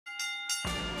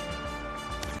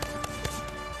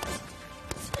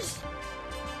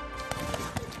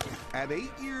At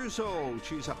 8 years old,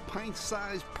 she's a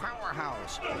pint-sized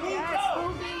powerhouse. Yes,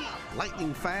 Ruby.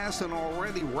 Lightning fast and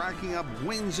already racking up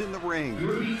wins in the ring.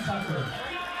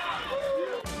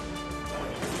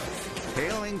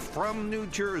 Hailing from New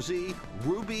Jersey,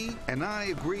 Ruby and I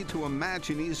agreed to a match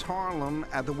in East Harlem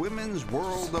at the Women's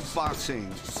World of Boxing.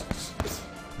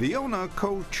 The owner,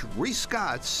 Coach Reese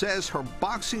Scott, says her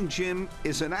boxing gym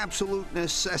is an absolute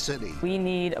necessity. We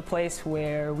need a place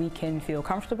where we can feel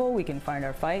comfortable, we can find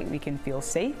our fight, we can feel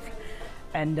safe,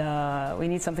 and we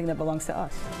need something that belongs to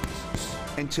us.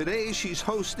 And today she's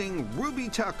hosting Ruby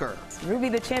Tucker. Ruby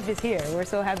the champ is here. We're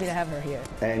so happy to have her here.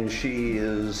 And she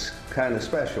is kind of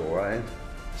special, right?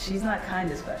 She's not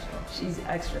kind of special. She's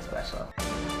extra special.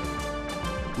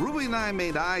 Ruby and I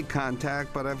made eye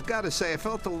contact, but I've got to say I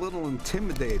felt a little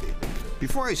intimidated.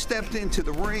 Before I stepped into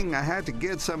the ring, I had to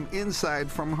get some insight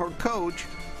from her coach,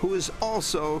 who is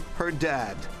also her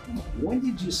dad. When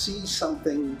did you see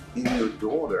something in your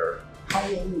daughter? How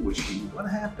old was she? What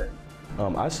happened?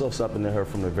 I saw something in her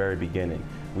from the very beginning.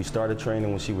 We started training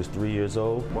when she was 3 years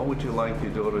old. What would you like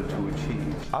your daughter to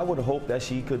achieve? I would hope that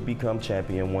she could become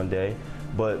champion one day,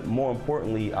 but more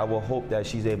importantly, I will hope that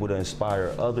she's able to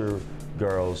inspire other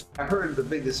girls. I heard the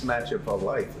biggest match of her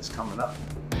life is coming up.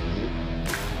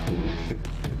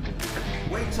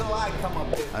 Wait till I come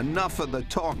up here. Enough of the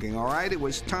talking, all right? It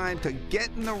was time to get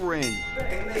in the ring.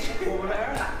 In this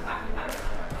corner,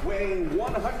 weighing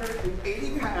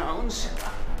 180 pounds,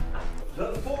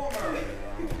 the former,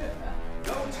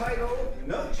 no title,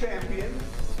 no champion,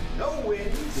 no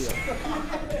wins.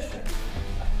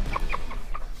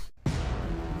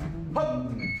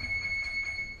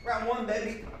 Round one,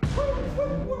 baby.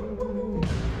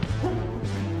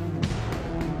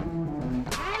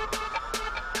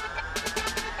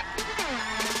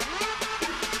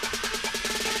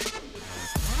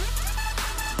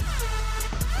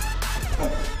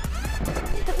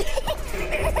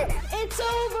 It's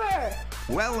over.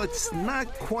 Well, it's not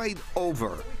quite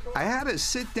over. I had to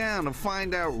sit down to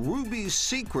find out Ruby's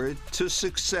secret to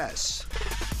success.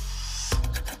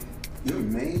 You're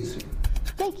amazing.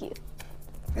 Thank you.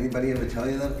 Anybody ever tell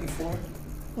you that before?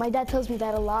 My dad tells me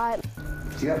that a lot.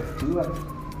 Do you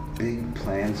have big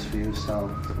plans for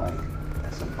yourself, like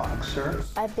as a boxer?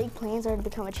 My big plans are to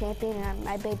become a champion, and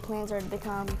my big plans are to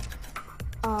become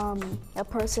a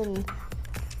person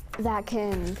that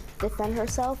can defend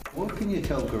herself. What can you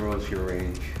tell girls your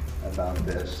age about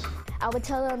this? I would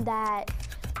tell them that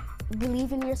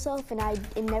believe in yourself and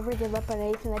never give up on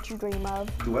anything that you dream of.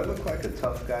 Do I look like a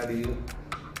tough guy to you?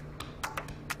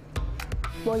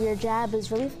 Well, your jab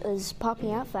is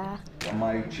popping out fast.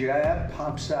 My jab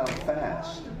pops out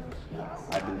fast.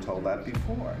 I've been told that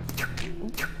before.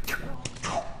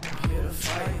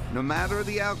 No matter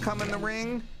the outcome in the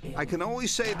ring, I can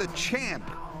always say the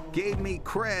champ gave me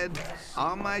cred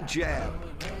on my jab.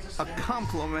 A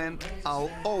compliment I'll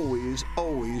always,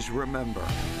 always remember.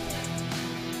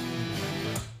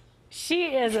 She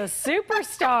is a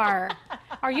superstar.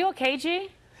 Are you okay, G?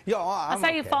 Yo, I saw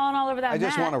you falling all over that I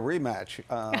just mat. want a rematch.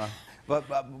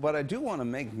 But I do want to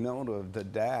make note of the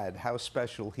dad, how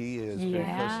special he is. Yeah.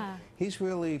 Because he's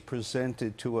really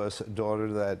presented to us a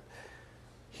daughter that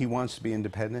he wants to be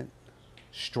independent,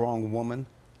 strong woman,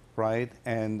 right?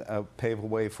 And pave a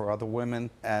way for other women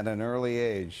at an early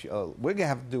age. We're going to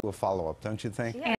have to do a follow-up, don't you think? Yeah.